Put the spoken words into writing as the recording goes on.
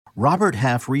Robert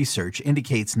Half research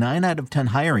indicates 9 out of 10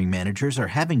 hiring managers are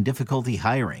having difficulty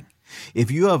hiring.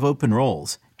 If you have open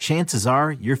roles, chances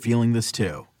are you're feeling this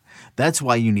too. That's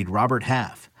why you need Robert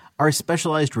Half. Our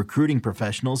specialized recruiting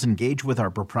professionals engage with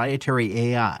our proprietary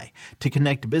AI to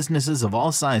connect businesses of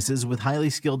all sizes with highly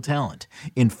skilled talent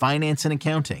in finance and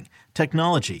accounting,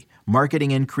 technology,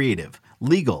 marketing and creative,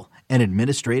 legal, and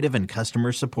administrative and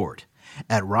customer support.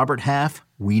 At Robert Half,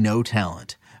 we know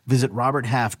talent. Visit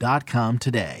roberthalf.com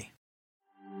today.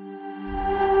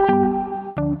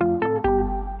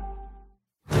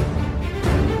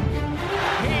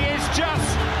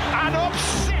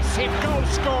 Goal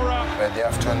scorer. But they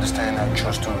have to understand I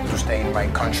chose to stay in my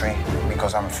country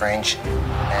because I'm French. And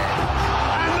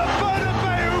the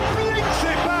Bernabeu blinks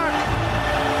it back.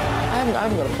 I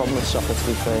haven't got a problem with soccer, to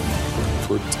be fair.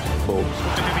 Football.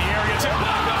 Into the area to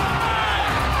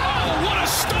Oh, what a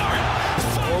start!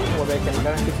 What I can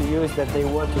guarantee to you is that they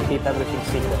want to keep everything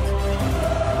secret.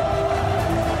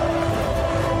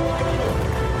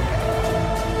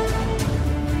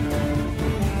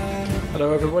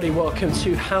 Hello everybody, welcome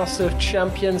to House of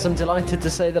Champions. I'm delighted to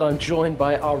say that I'm joined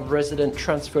by our resident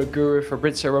transfer guru,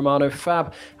 Fabrizio Romano.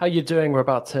 Fab, how you doing? We're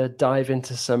about to dive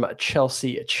into some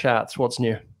Chelsea chats. What's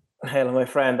new? Hello, my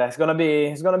friend. It's gonna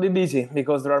be busy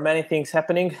because there are many things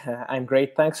happening. I'm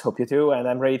great, thanks. Hope you too. And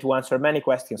I'm ready to answer many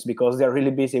questions because they're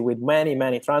really busy with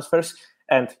many transfers.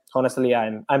 And honestly,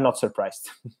 I'm not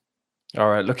surprised. All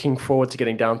right, looking forward to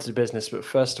getting down to the business. But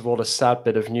first of all, a sad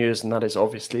bit of news, and that is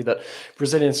obviously that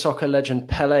Brazilian soccer legend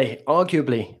Pelé,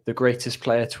 arguably the greatest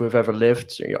player to have ever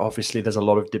lived. Obviously, there's a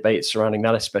lot of debate surrounding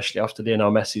that, especially after Lionel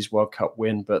Messi's World Cup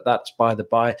win, but that's by the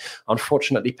by.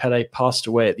 Unfortunately, Pelé passed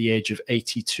away at the age of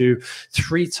 82,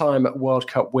 3-time World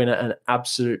Cup winner, and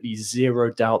absolutely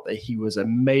zero doubt that he was a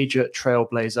major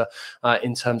trailblazer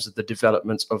in terms of the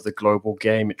development of the global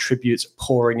game. Tributes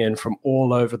pouring in from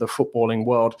all over the footballing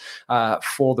world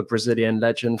for the Brazilian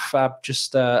legend. Fab,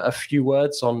 just a few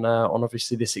words on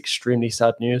obviously this extremely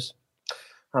sad news.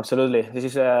 Absolutely. This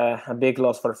is a big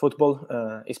loss for football.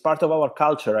 It's part of our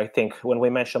culture, I think, when we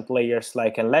mention players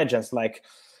and legends like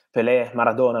Pelé,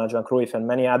 Maradona, Johan Cruyff, and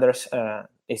many others.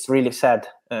 It's really sad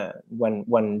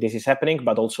when this is happening,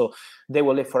 but also they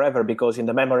will live forever because in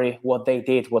the memory, what they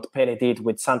did, what Pelé did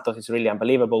with Santos is really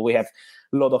unbelievable. We have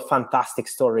a lot of fantastic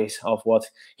stories of what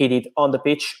he did on the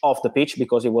pitch, off the pitch,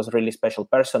 because he was a really special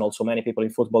person. Also, many people in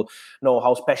football know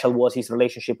how special was his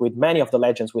relationship with many of the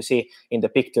legends we see in the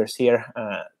pictures here.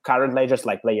 Current legends,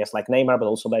 like players like Neymar, but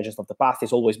also legends of the past.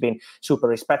 He's always been super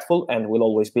respectful and will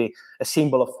always be a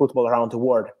symbol of football around the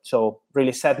world. So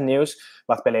really sad news,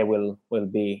 but Pelé will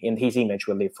be, in his image,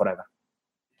 will live forever.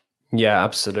 Yeah,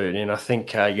 absolutely. And I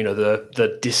think,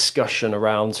 the discussion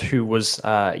around who was,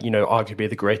 arguably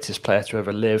the greatest player to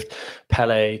ever lived,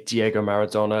 Pelé, Diego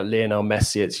Maradona, Lionel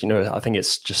Messi, I think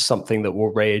it's just something that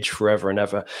will rage forever and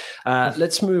ever.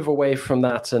 Let's move away from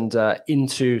that and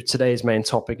into today's main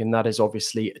topic, and that is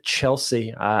obviously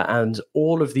Chelsea and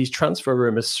all of these transfer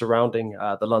rumours surrounding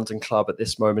the London club at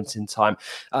this moment in time.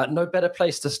 No better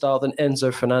place to start than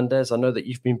Enzo Fernandez. I know that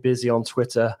you've been busy on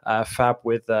Twitter, Fab,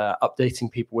 with updating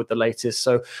people with the latest.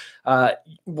 So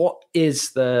what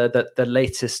is the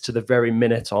latest to the very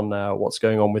minute on what's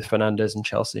going on with Fernandez and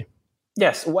Chelsea?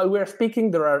 Yes, while we're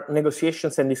speaking, there are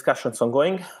negotiations and discussions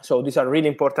ongoing. So these are really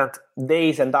important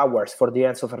days and hours for the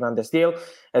Enzo Fernandez deal.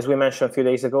 As we mentioned a few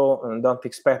days ago, don't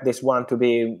expect this one to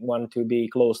be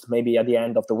closed maybe at the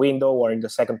end of the window or in the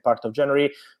second part of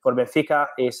January. For Benfica,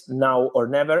 is now or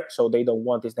never. So they don't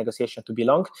want this negotiation to be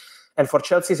long. And for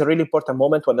Chelsea, it's a really important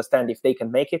moment to understand if they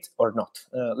can make it or not.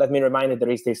 Let me remind you, there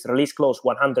is this release clause,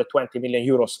 120 million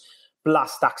euros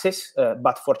plus taxes.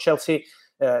 But for Chelsea,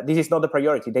 this is not the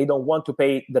priority. They don't want to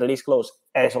pay the release clause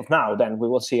as of now. Then we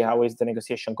will see how is the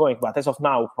negotiation going. But as of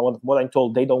now, what I'm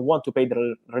told, they don't want to pay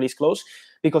the release clause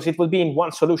because it will be in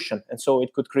one solution. And so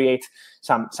it could create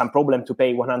some problem to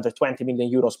pay 120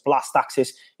 million euros plus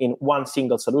taxes in one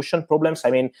single solution. Problems,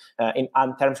 in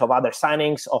terms of other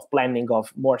signings, of planning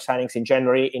of more signings in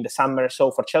January, in the summer. So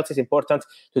for Chelsea, it's important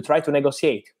to try to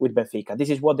negotiate with Benfica. This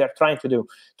is what they're trying to do,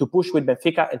 to push with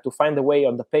Benfica and to find a way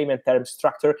on the payment term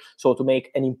structure. So to make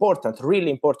an important,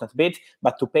 really important bid,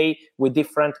 but to pay with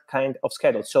different kind of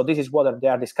schedules. So this is what they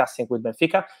are discussing with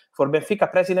Benfica. For Benfica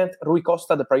president Rui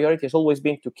Costa, the priority has always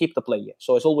been to keep the player.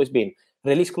 So it's always been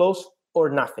release clause or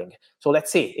nothing. So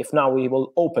let's see if now we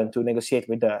will open to negotiate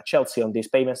with Chelsea on this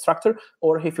payment structure,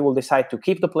 or if he will decide to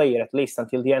keep the player at least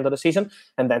until the end of the season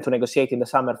and then to negotiate in the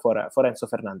summer for Enzo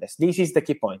Fernandez. This is the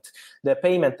key point. The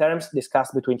payment terms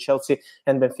discussed between Chelsea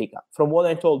and Benfica. From what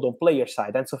I'm told on player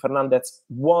side, Enzo Fernandez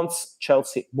wants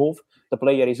Chelsea move. The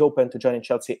player is open to joining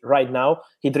Chelsea right now.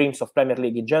 He dreams of Premier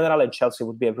League in general, and Chelsea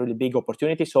would be a really big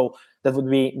opportunity. So there would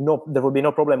be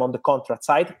no problem on the contract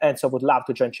side. Enzo would love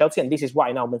to join Chelsea, and this is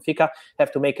why now Benfica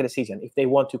have to make a decision if they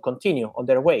want to continue on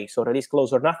their way, so release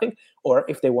clause or nothing, or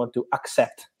if they want to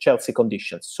accept Chelsea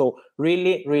conditions. So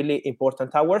really, really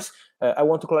important hours. I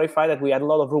want to clarify that we had a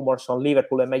lot of rumors on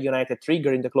Liverpool and Man United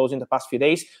triggering the clause in the past few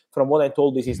days. From what I'm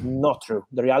told, this is not true.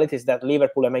 The reality is that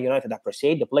Liverpool and Man United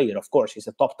appreciate the player. Of course, he's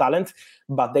a top talent,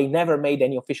 but they never made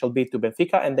any official bid to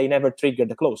Benfica, and they never triggered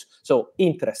the clause. So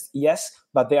interest, yes,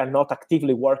 but they are not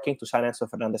actively working to sign Enzo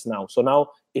Fernandez now. So now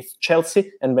it's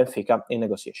Chelsea and Benfica in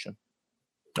negotiation.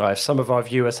 All right, if some of our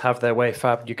viewers have their way,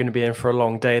 Fab, you're going to be in for a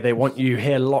long day. They want you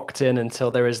here locked in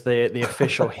until there is the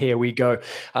official here we go.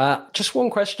 Just one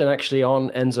question actually on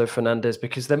Enzo Fernandez,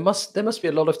 because there must be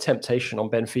a lot of temptation on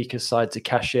Benfica's side to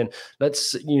cash in.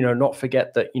 Let's not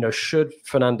forget that should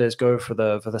Fernandez go for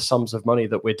the sums of money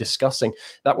that we're discussing,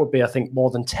 that would be I think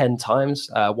more than 10 times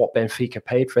what Benfica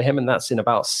paid for him, and that's in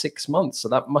about 6 months. So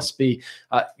that must be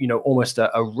almost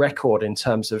a record in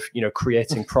terms of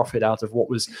creating profit out of what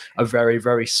was a very,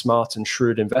 very smart and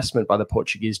shrewd investment by the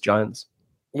Portuguese giants.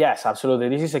 Yes, absolutely.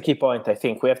 This is a key point, I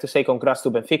think. We have to say congrats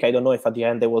to Benfica. I don't know if at the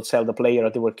end they will sell the player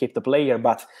or they will keep the player,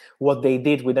 but what they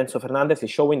did with Enzo Fernandez is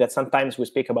showing that sometimes we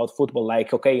speak about football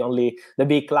like, okay, only the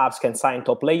big clubs can sign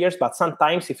top players, but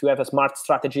sometimes if you have a smart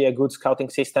strategy, a good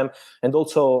scouting system, and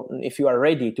also if you are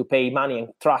ready to pay money and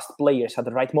trust players at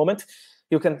the right moment,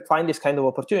 you can find these kind of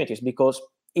opportunities, because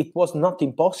it was not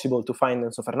impossible to find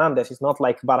Enzo Fernandez. It's not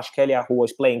like Badiashile, who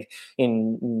was playing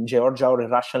in Georgia or in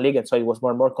Russian league, and so it was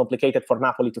more complicated for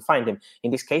Napoli to find him.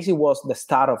 In this case, he was the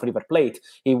star of River Plate.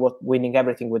 He was winning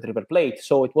everything with River Plate.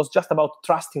 So it was just about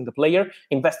trusting the player,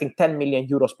 investing 10 million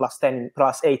euros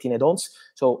plus 18 add-ons.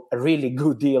 So a really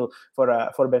good deal for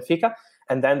Benfica.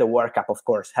 And then the World Cup, of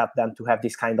course, helped them to have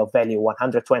this kind of value.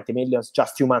 120 million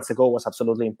just 2 months ago was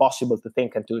absolutely impossible to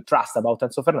think and to trust about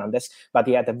Enzo Fernandez. But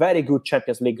he had a very good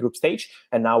Champions League group stage.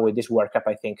 And now with this World Cup,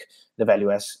 I think the value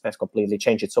has completely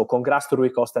changed. So congrats to Rui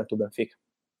Costa and to Benfica.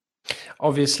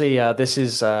 Obviously, this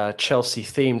is Chelsea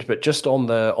themed, but just on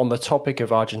the topic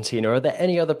of Argentina, are there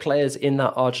any other players in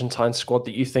that Argentine squad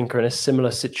that you think are in a similar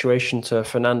situation to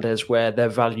Fernandez, where their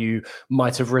value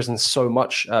might have risen so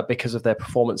much because of their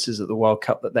performances at the World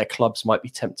Cup that their clubs might be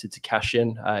tempted to cash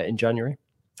in January?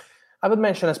 I would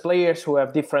mention as players who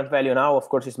have different value now, of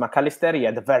course, is McAllister. He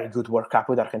had a very good World Cup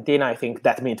with Argentina. I think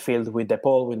that midfield with De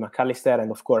Paul, with McAllister, and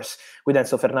of course with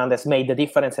Enzo Fernandez made the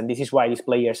difference, and this is why these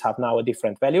players have now a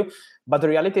different value. But the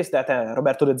reality is that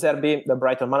Roberto De Zerbi, the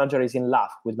Brighton manager, is in love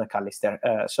with McAllister.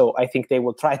 So I think they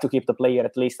will try to keep the player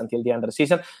at least until the end of the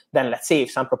season. Then let's see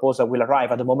if some proposal will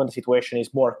arrive. At the moment, the situation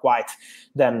is more quiet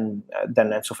than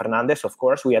Enzo Fernandez, of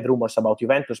course. We had rumors about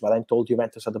Juventus, but I'm told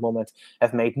Juventus at the moment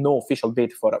have made no official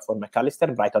bid for McAllister.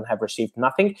 Brighton have received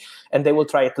nothing, and they will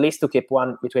try at least to keep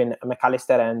one between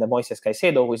McAllister and Moises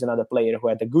Caicedo, who is another player who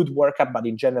had a good World Cup, but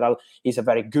in general is a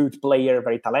very good player,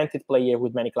 very talented player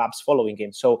with many clubs following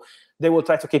him. So they will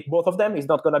try to keep both of them. It's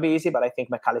not going to be easy, but I think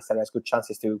McAllister has good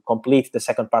chances to complete the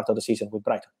second part of the season with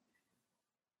Brighton.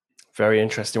 Very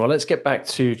interesting. Well, let's get back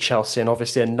to Chelsea, and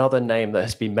obviously another name that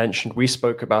has been mentioned, we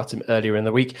spoke about him earlier in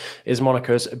the week, is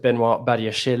Monaco's Benoit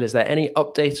Badiashile. Is there any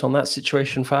update on that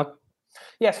situation, Fab?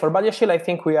 Yes, for Badiashile, I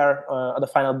think we are at the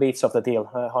final bits of the deal.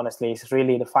 Honestly, it's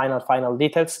really the final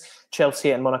details.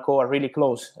 Chelsea and Monaco are really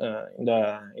close on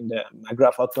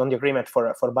the agreement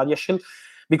for Badiashile.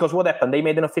 Because what happened? They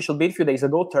made an official bid a few days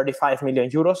ago, 35 million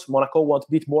euros. Monaco want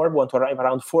a bit more, want to arrive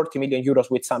around 40 million euros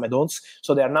with some add-ons.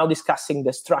 So they are now discussing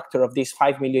the structure of these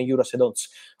 5 million euros add-ons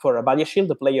for Badiashile.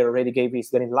 The player already gave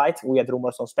his green light. We had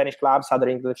rumors on Spanish clubs, other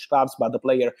English clubs, but the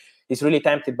player is really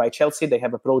tempted by Chelsea. They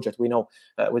have a project, we know,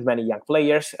 with many young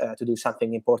players to do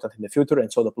something important in the future.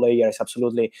 And so the player is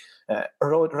absolutely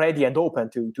ready and open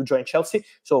to join Chelsea.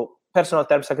 So personal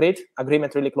terms agreed,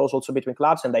 agreement really close also between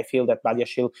clubs, and I feel that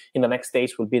Badiashile in the next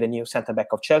days will be the new centre-back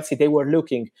of Chelsea. They were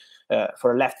looking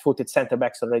for a left-footed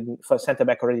centre-back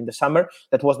already in the summer.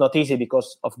 That was not easy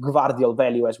because of Gvardiol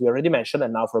value, as we already mentioned,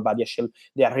 and now for Badiashile,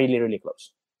 they are really, really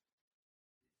close.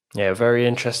 Yeah, very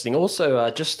interesting.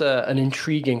 Also, just an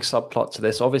intriguing subplot to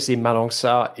this. Obviously, Malang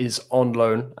Sarr is on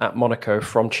loan at Monaco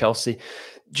from Chelsea.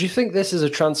 Do you think this is a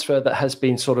transfer that has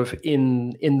been sort of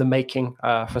in the making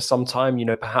for some time?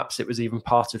 Perhaps it was even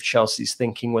part of Chelsea's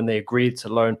thinking when they agreed to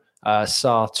loan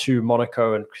Sarr to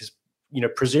Monaco, and because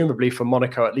presumably for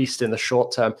Monaco, at least in the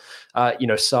short term,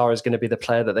 Sarr is going to be the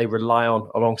player that they rely on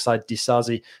alongside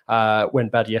Disasi when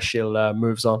Badiashile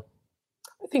moves on.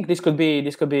 I think this could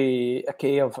be a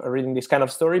key of reading this kind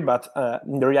of story, but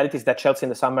the reality is that Chelsea in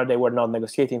the summer, they were not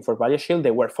negotiating for Badiashile.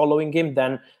 They were following him.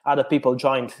 Then other people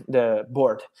joined the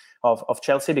board of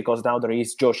Chelsea, because now there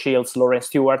is Joe Shields, Lauren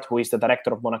Stewart, who is the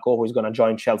director of Monaco, who is going to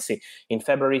join Chelsea in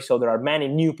February. So there are many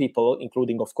new people,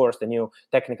 including, of course, the new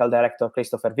technical director,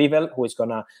 Christopher Vivel, who is going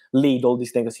to lead all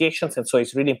these negotiations. And so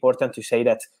it's really important to say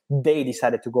that they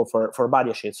decided to go for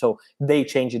Badiashile. So they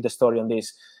changed the story on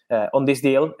this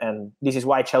deal, and this is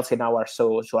why Chelsea now are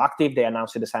so active. They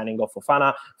announced the signing of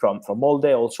Fofana from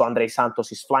Molde. Also, Andrei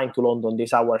Santos is flying to London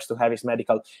these hours to have his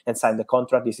medical and sign the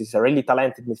contract. This is a really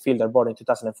talented midfielder born in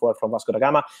 2004 from Vasco da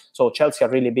Gama. So Chelsea are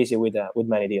really busy with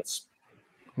many deals.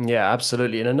 Yeah,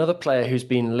 absolutely. And another player who's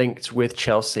been linked with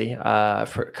Chelsea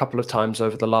for a couple of times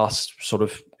over the last sort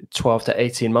of 12 to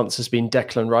 18 months has been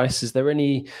Declan Rice. Is there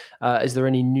any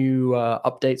new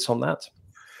updates on that?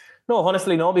 No,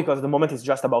 honestly, no, because at the moment it's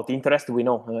just about interest. We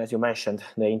know, as you mentioned,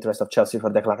 the interest of Chelsea for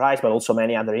Declan Rice, but also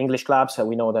many other English clubs.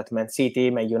 We know that Man City,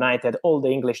 Man United, all the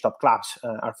English top clubs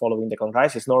are following Declan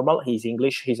Rice. It's normal. He's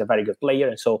English. He's a very good player.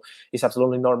 And so it's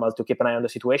absolutely normal to keep an eye on the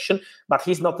situation. But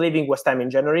he's not leaving West Ham in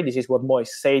January. This is what Moyes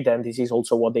said, and this is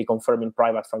also what they confirm in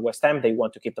private from West Ham. They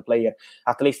want to keep the player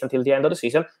at least until the end of the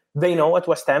season. They know at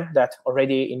West Ham that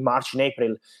already in March and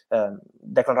April,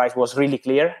 Declan Rice was really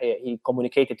clear. He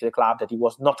communicated to the club that he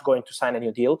was not going to sign a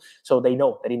new deal. So they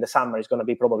know that in the summer is going to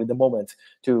be probably the moment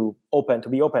to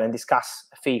be open and discuss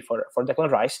a fee for Declan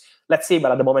Rice. Let's see,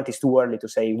 but at the moment it's too early to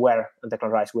say where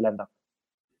Declan Rice will end up.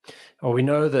 Well, we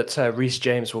know that Reece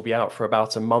James will be out for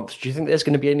about a month. Do you think there's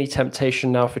going to be any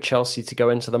temptation now for Chelsea to go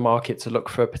into the market to look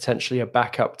for potentially a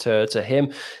backup to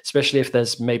him, especially if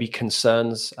there's maybe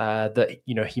concerns that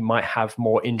he might have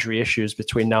more injury issues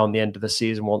between now and the end of the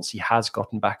season once he has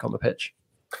gotten back on the pitch?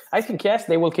 I think, yes,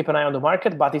 they will keep an eye on the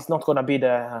market, but it's not going to be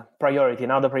the priority.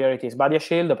 Now the priority is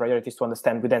Badiashile. The priority is to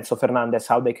understand with Enzo Fernandez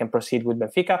how they can proceed with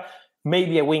Benfica.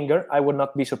 Maybe a winger. I would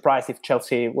not be surprised if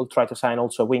Chelsea will try to sign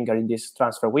also a winger in this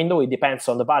transfer window. It depends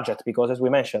on the budget, because as we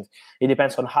mentioned, it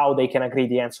depends on how they can agree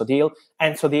the Enzo deal.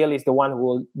 Enzo deal is the one who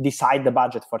will decide the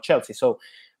budget for Chelsea. So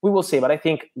we will see, but I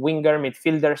think winger,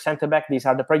 midfielder, centre-back, these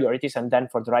are the priorities. And then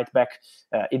for the right-back,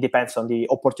 it depends on the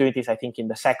opportunities, I think, in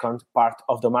the second part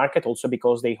of the market, also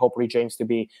because they hope Reece James to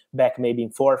be back maybe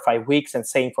in 4 or 5 weeks, and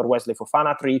same for Wesley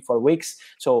Fofana, 3-4 weeks.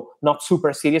 So not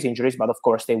super serious injuries, but of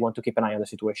course they want to keep an eye on the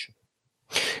situation.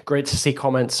 Great to see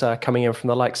comments coming in from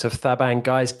the likes of Thaban.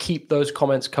 Guys, keep those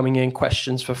comments coming in.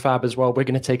 Questions for Fab as well. We're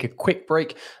going to take a quick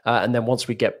break, and then once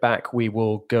we get back, we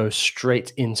will go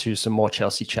straight into some more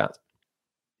Chelsea chat.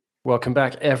 Welcome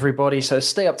back, everybody. So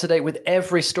stay up to date with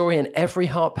every story and every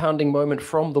heart-pounding moment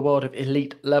from the world of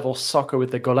elite-level soccer with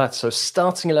the Golazzo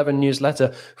Starting 11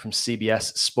 newsletter from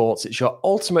CBS Sports. It's your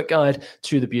ultimate guide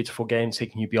to the beautiful game,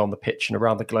 taking you beyond the pitch and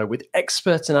around the globe with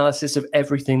expert analysis of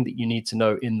everything that you need to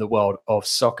know in the world of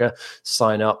soccer.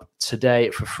 Sign up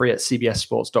today for free at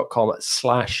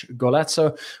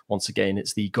cbssports.com/Golazzo. Once again,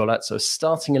 it's the Golazzo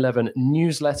Starting 11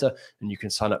 newsletter, and you can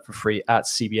sign up for free at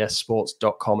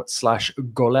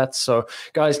cbssports.com/Golazzo. So,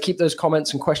 guys, keep those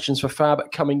comments and questions for Fab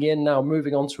coming in. Now,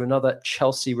 moving on to another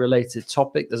Chelsea-related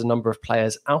topic. There's a number of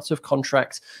players out of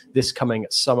contract this coming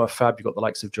summer. Fab, you've got the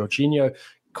likes of Jorginho,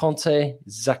 Conte,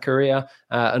 Zakaria,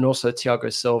 and also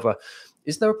Thiago Silva.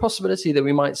 Is there a possibility that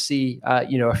we might see,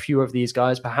 a few of these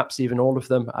guys, perhaps even all of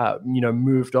them,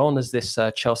 moved on as this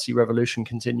Chelsea revolution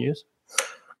continues?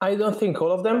 I don't think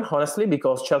all of them, honestly,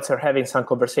 because Chelsea are having some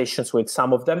conversations with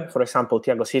some of them. For example,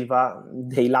 Thiago Silva,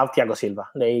 they love Thiago Silva.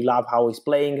 They love how he's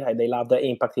playing. They love the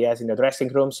impact he has in the dressing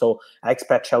room. So I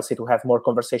expect Chelsea to have more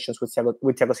conversations with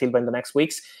Thiago Silva in the next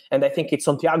weeks. And I think it's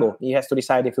on Thiago. He has to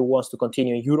decide if he wants to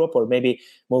continue in Europe or maybe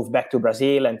move back to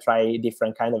Brazil and try a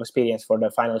different kind of experience for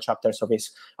the final chapters of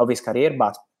his career.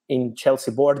 But in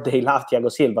Chelsea board, they love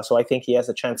Thiago Silva. So I think he has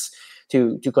a chance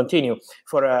to continue.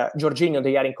 For Jorginho,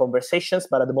 they are in conversations,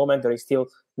 but at the moment there is still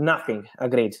nothing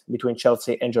agreed between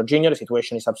Chelsea and Jorginho. The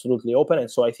situation is absolutely open, and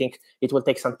so I think it will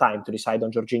take some time to decide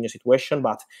on Jorginho's situation.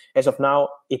 But as of now,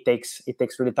 it takes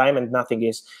really time, and nothing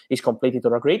is completed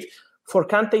or agreed. For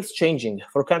Kante, it's changing.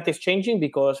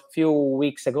 Because a few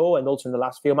weeks ago, and also in the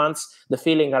last few months, the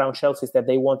feeling around Chelsea is that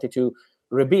they wanted to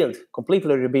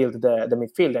completely rebuild the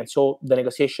midfield, and so the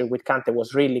negotiation with Kante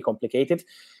was really complicated.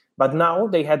 But now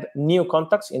they had new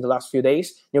contacts in the last few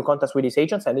days, new contacts with his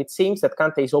agents, and it seems that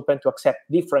Kante is open to accept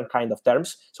different kind of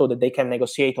terms so that they can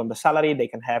negotiate on the salary. They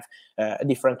can have a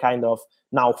different kind of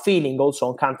now feeling also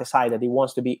on Kante's side that he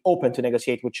wants to be open to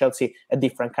negotiate with Chelsea at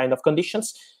different kind of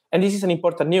conditions. And this is an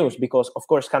important news because, of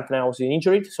course, Kante now is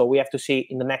injured. So we have to see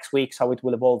in the next weeks how it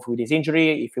will evolve with his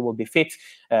injury, if he will be fit,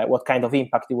 what kind of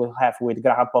impact he will have with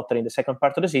Graham Potter in the second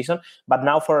part of the season. But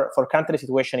now for Kante, the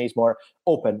situation is more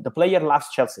open. The player loves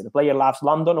Chelsea. The player loves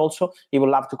London also. He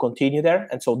will love to continue there.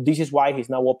 And so this is why he's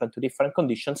now open to different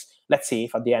conditions. Let's see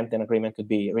if at the end an agreement could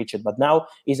be reached. But now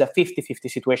is a 50-50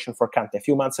 situation for Kante. A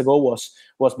few months ago was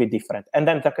a bit different. And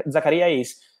then Zakaria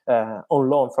is on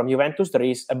loan from Juventus. There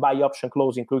is a buy option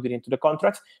clause included into the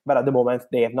contract, but at the moment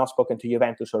they have not spoken to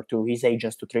Juventus or to his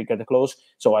agents to trigger the clause.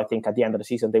 So I think at the end of the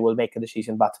season they will make a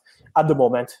decision. But at the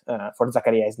moment, for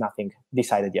Zakaria, is nothing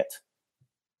decided yet.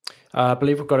 I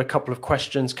believe we've got a couple of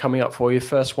questions coming up for you.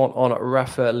 First one on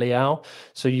Rafa Leao.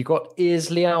 So you got, is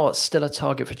Leao still a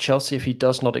target for Chelsea if he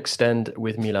does not extend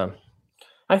with Milan?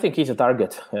 I think he's a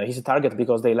target. He's a target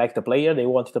because they like the player. They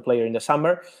wanted the player in the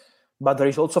summer. But there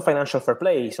is also financial fair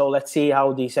play. So let's see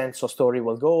how this Enzo story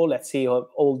will go. Let's see how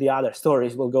all the other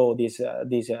stories will go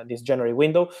this January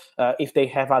window. If they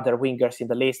have other wingers in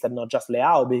the list and not just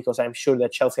Leao, because I'm sure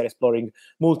that Chelsea are exploring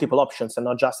multiple options and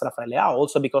not just Rafael Leao.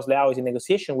 Also because Leao is in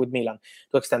negotiation with Milan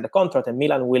to extend the contract, and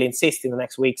Milan will insist in the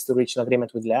next weeks to reach an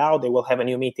agreement with Leao. They will have a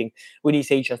new meeting with his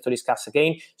agents to discuss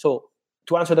again. So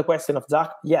to answer the question of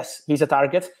Zach, yes, he's a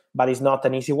target, but it's not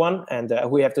an easy one. And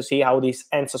we have to see how this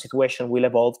Enzo situation will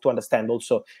evolve to understand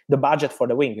also the budget for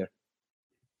the winger.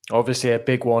 Obviously, a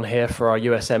big one here for our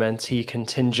USMNT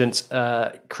contingent.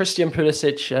 Christian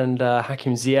Pulisic and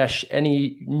Hakim Ziyech,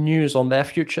 any news on their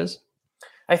futures?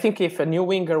 I think if a new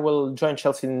winger will join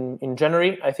Chelsea in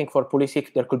January, I think for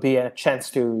Pulisic there could be a chance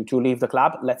to leave the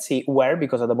club. Let's see where,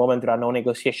 because at the moment there are no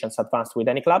negotiations advanced with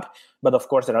any club. But of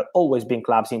course, there have always been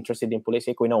clubs interested in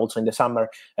Pulisic. We know also in the summer,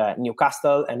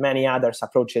 Newcastle and many others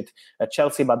approached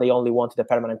Chelsea, but they only wanted a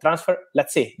permanent transfer.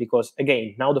 Let's see, because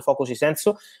again, now the focus is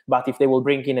Enzo. But if they will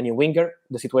bring in a new winger,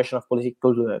 the situation of Pulisic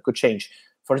could change.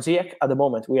 For Ziyech, at the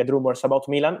moment, we had rumors about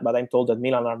Milan, but I'm told that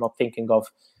Milan are not thinking of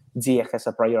Ziyech as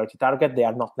a priority target. They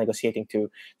are not negotiating to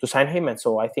sign him. And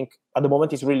so I think at the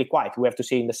moment it's really quiet. We have to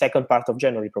see in the second part of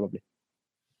January, probably.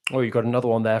 Oh, you got another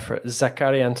one there for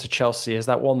Zakaria to Chelsea. Is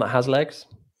that one that has legs?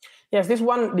 Yes, this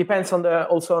one depends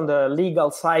also on the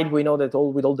legal side. We know that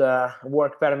with all the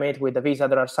work permit, with the visa,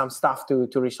 there are some stuff to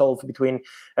resolve between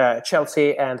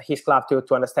Chelsea and his club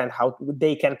to understand how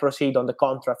they can proceed on the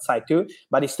contract side too.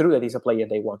 But it's true that he's a player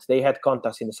they want. They had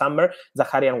contacts in the summer.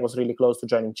 Zacharian was really close to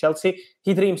joining Chelsea.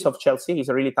 He dreams of Chelsea. He's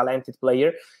a really talented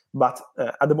player. But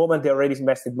at the moment, they already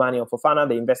invested money on Fofana.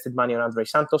 They invested money on Andrei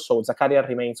Santos. So Zakaria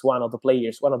remains one of the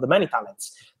players, one of the many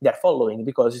talents they're following,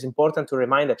 because it's important to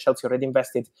remind that Chelsea already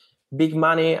invested big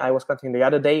money. I was counting the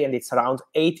other day, and it's around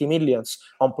 80 millions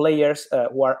on players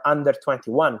who are under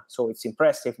 21. So it's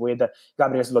impressive with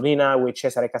Gabriel Slonina, with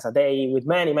Cesare Casadei, with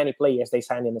many, many players they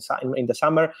signed in the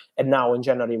summer, and now in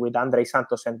January with Andrei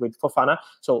Santos and with Fofana.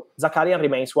 So Zakaria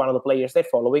remains one of the players they're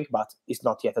following, but it's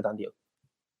not yet a done deal.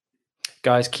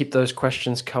 Guys, keep those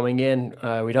questions coming in.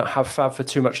 We don't have Fab for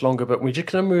too much longer, but we're just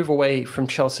going to move away from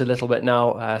Chelsea a little bit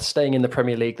now. Staying in the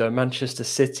Premier League, though, Manchester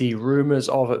City, rumours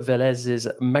of Velez's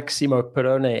Maximo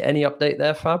Perrone. Any update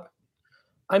there, Fab?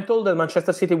 I'm told that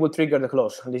Manchester City will trigger the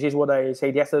clause. This is what I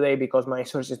said yesterday, because my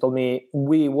sources told me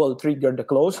we will trigger the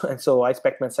clause. And so I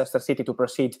expect Manchester City to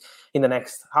proceed in the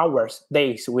next hours,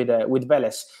 days with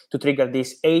Velez to trigger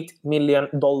this $8 million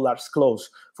clause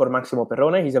for Maximo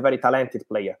Perrone. He's a very talented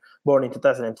player. Born in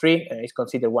 2003, he's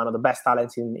considered one of the best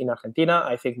talents in Argentina.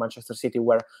 I think Manchester City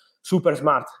were super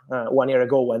smart 1 year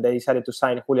ago when they decided to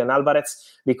sign Julian Alvarez,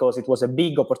 because it was a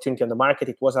big opportunity on the market.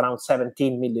 It was around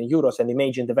 17 million euros, and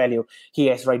imagine the value he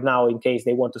has right now. In case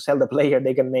they want to sell the player,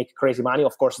 they can make crazy money.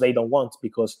 Of course, they don't want,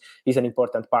 because he's an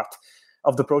important part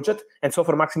of the project. And so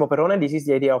for Maximo Perrone, this is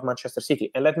the idea of Manchester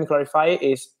City. And let me clarify,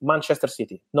 is Manchester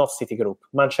City, not Citigroup.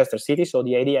 Manchester City. So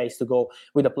the idea is to go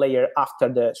with a player after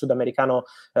the Sudamericano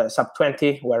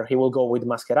Sub-20, where he will go with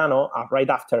Mascherano.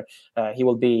 Right after, he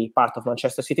will be part of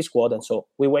Manchester City squad. And so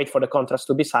we wait for the contracts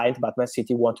to be signed, but Man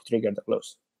City want to trigger the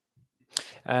clause.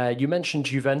 You mentioned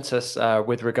Juventus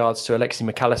with regards to Alexis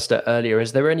McAllister earlier.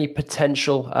 Is there any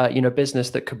potential,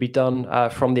 business that could be done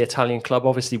from the Italian club?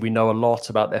 Obviously, we know a lot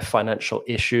about their financial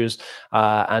issues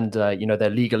and their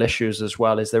legal issues as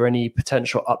well. Is there any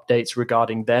potential updates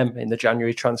regarding them in the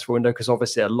January transfer window? Because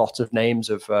obviously, a lot of names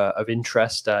of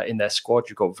interest in their squad.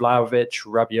 You've got Vlahovic,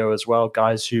 Rabiot as well,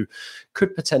 guys who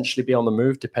could potentially be on the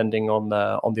move depending on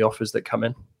the offers that come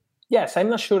in. Yes, I'm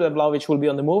not sure that Vlahovic will be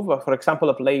on the move. But for example,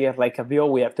 a player like Rabiot,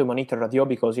 we have to monitor Rabiot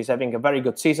because he's having a very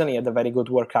good season. He had a very good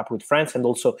World Cup with France, and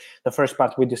also the first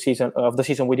part with the season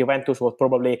with Juventus was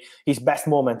probably his best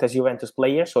moment as Juventus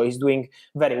player. So he's doing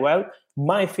very well.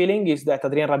 My feeling is that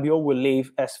Adrien Rabiot will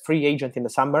leave as free agent in the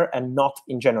summer and not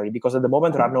in January, because at the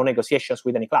moment there are no negotiations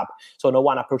with any club. So no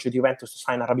one approached Juventus to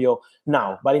sign a Rabiot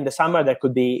now. But in the summer there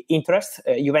could be interest.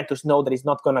 Juventus know that it's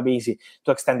not going to be easy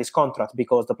to extend his contract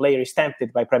because the player is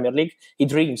tempted by Premier League. He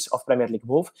dreams of Premier League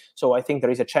move. So I think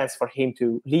there is a chance for him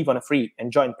to leave on a free and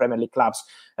join Premier League clubs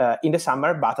in the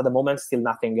summer. But at the moment, still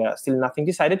nothing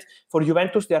decided. For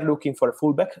Juventus, they are looking for a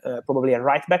fullback, probably a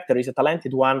right back. There is a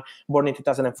talented one born in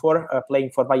 2004,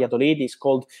 playing for Valladolid. He's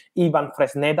called Ivan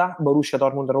Fresneda. Borussia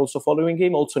Dortmund are also following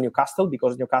him, also Newcastle,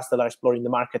 because Newcastle are exploring the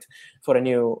market for a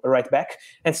new right back.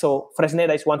 And so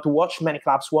Fresneda is one to watch. Many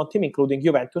clubs want him, including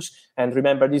Juventus. And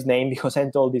remember this name because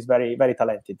I'm told he's very, very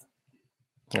talented.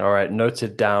 All right,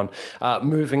 noted down.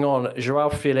 Moving on, Joao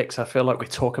Felix, I feel like we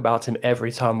talk about him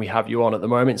every time we have you on at the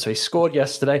moment. So he scored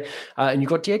yesterday. And you've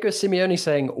got Diego Simeone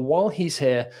saying, while he's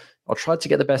here, I'll try to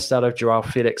get the best out of Joao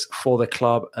Felix for the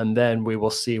club, and then we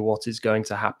will see what is going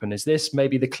to happen. Is this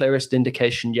maybe the clearest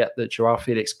indication yet that Joao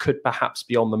Felix could perhaps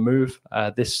be on the move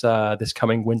this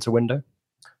coming winter window?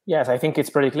 Yes, I think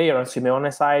it's pretty clear on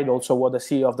Simeone's side. Also, what the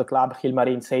CEO of the club,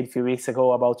 Hilmarin, said a few weeks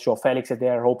ago about Joao Felix, that they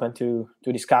are open to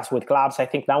discuss with clubs. I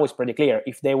think now it's pretty clear.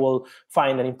 If they will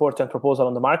find an important proposal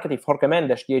on the market, if Jorge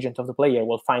Mendes, the agent of the player,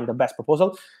 will find the best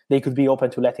proposal, they could be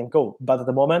open to let him go. But at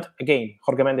the moment, again,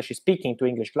 Jorge Mendes is speaking to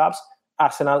English clubs.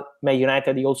 Arsenal, Man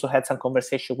United, he also had some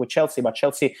conversation with Chelsea, but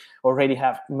Chelsea already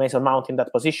have Mason Mount in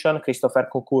that position, Christopher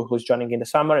Nkunku, who's joining in the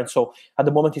summer, and so at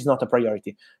the moment it's not a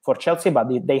priority for Chelsea, but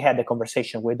they had a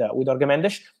conversation with Jorge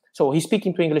Mendes. So he's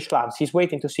speaking to English clubs. He's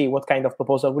waiting to see what kind of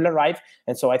proposal will arrive,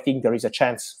 and so I think there is a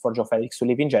chance for Joao Felix to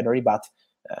leave in January, but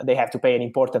they have to pay an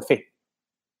important fee.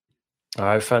 All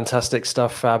right, fantastic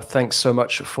stuff, Fab. Thanks so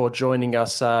much for joining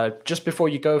us. Just before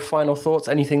you go, final thoughts,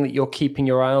 anything that you're keeping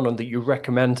your eye on and that you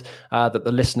recommend that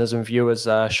the listeners and viewers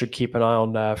should keep an eye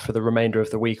on for the remainder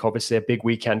of the week? Obviously, a big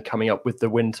weekend coming up with the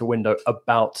winter window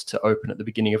about to open at the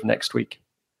beginning of next week.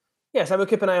 Yes, I will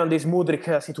keep an eye on this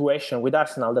Mudryk situation with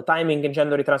Arsenal. The timing in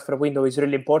January transfer window is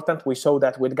really important. We saw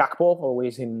that with Gakpo,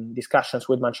 always in discussions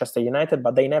with Manchester United,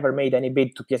 but they never made any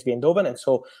bid to PSV Eindhoven, and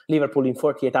so Liverpool in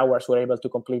 48 hours were able to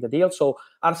complete the deal. So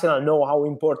Arsenal know how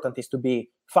important it is to be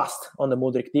fast on the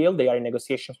Mudryk deal. They are in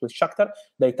negotiations with Shakhtar.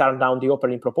 They turned down the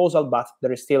opening proposal, but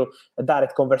there is still a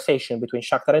direct conversation between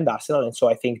Shakhtar and Arsenal, and so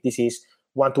I think this is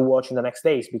one to watch in the next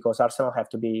days because Arsenal have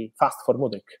to be fast for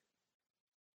Mudryk.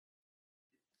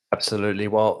 Absolutely.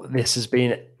 Well, this has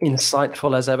been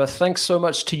insightful as ever. Thanks so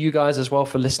much to you guys as well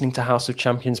for listening to House of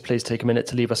Champions. Please take a minute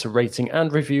to leave us a rating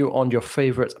and review on your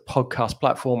favorite podcast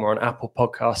platform or on Apple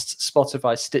Podcasts,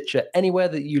 Spotify, Stitcher, anywhere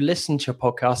that you listen to your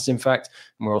podcasts, in fact.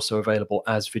 And we're also available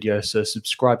as video, so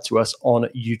subscribe to us on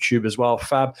YouTube as well.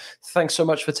 Fab, thanks so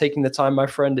much for taking the time, my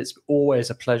friend. It's always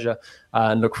a pleasure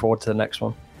and look forward to the next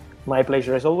one. My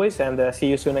pleasure as always, and see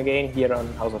you soon again here on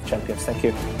House of Champions. Thank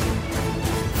you.